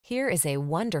Here is a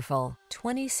wonderful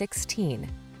 2016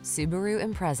 Subaru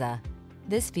Impreza.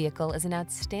 This vehicle is an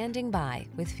outstanding buy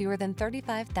with fewer than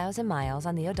 35,000 miles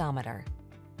on the odometer.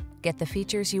 Get the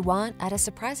features you want at a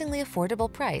surprisingly affordable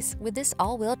price with this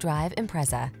all-wheel drive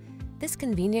Impreza. This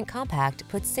convenient compact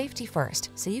puts safety first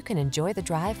so you can enjoy the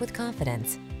drive with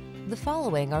confidence. The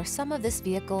following are some of this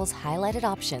vehicle's highlighted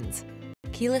options: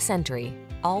 keyless entry,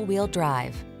 all-wheel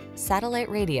drive, satellite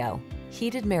radio,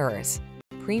 heated mirrors,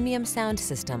 premium sound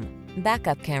system,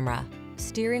 backup camera,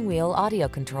 steering wheel audio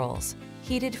controls,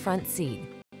 heated front seat,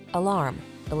 alarm,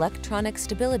 electronic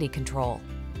stability control.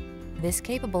 This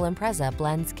capable Impreza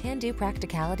blends can-do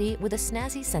practicality with a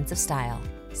snazzy sense of style.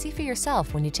 See for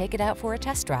yourself when you take it out for a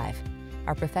test drive.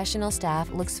 Our professional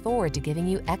staff looks forward to giving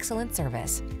you excellent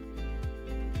service.